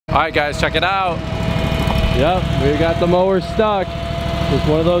All right guys, check it out. Yep, we got the mower stuck. It's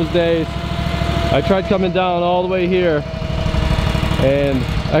one of those days. I tried coming down all the way here, and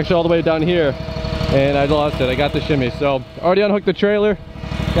actually all the way down here, and I lost it. I got the shimmy. So already unhooked the trailer,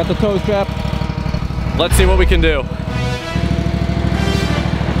 got the tow strap. Let's see what we can do.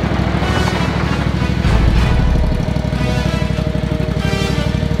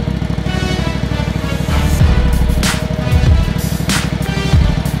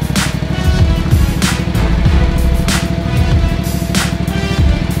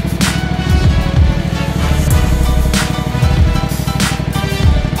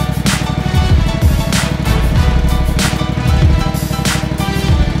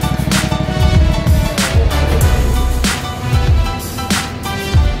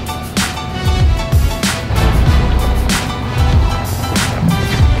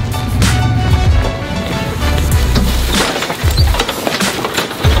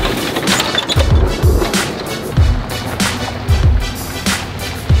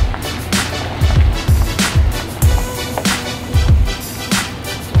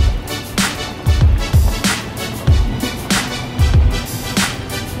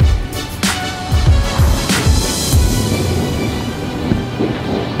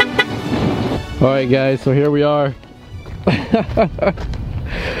 Alright guys, so here we are.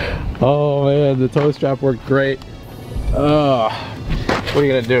 Oh man, the tow strap worked great. What are you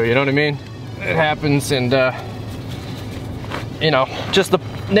gonna do, you know what I mean? It happens, and you know, just the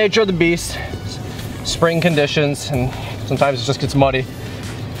nature of the beast. Spring conditions, and sometimes it just gets muddy.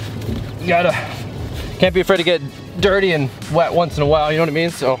 You can't be afraid to get dirty and wet once in a while, you know what I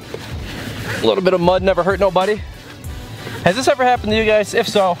mean? So a little bit of mud never hurt nobody. Has this ever happened to you guys? If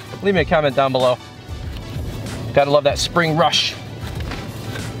so, leave me a comment down below. Gotta love that spring rush.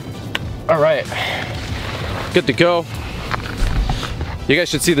 All right, good to go. You guys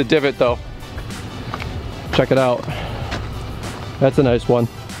should see the divot though. Check it out. That's a nice one.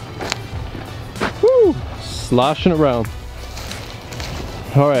 Woo, sloshing around.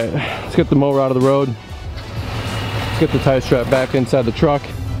 All right, let's get the mower out of the road. Let's get the tie strap back inside the truck.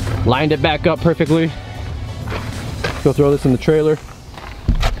 Lined it back up perfectly. Go throw this in the trailer.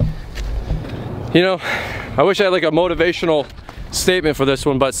 You know, I wish I had like a motivational statement for this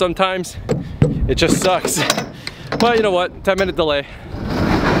one, but sometimes it just sucks. Well, you know what, 10-minute delay.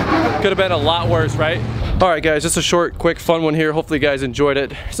 Could have been a lot worse, right? All right guys, just a short, quick, fun one here. Hopefully you guys enjoyed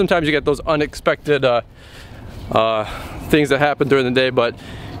it. Sometimes you get those unexpected things that happen during the day, but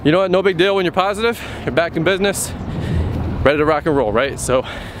you know what, no big deal when you're positive. You're back in business, ready to rock and roll, right? So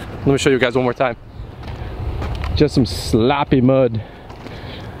let me show you guys one more time. Just some sloppy mud.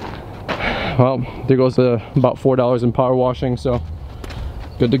 Well, there goes the about $4 in power washing, so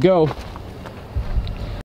good to go.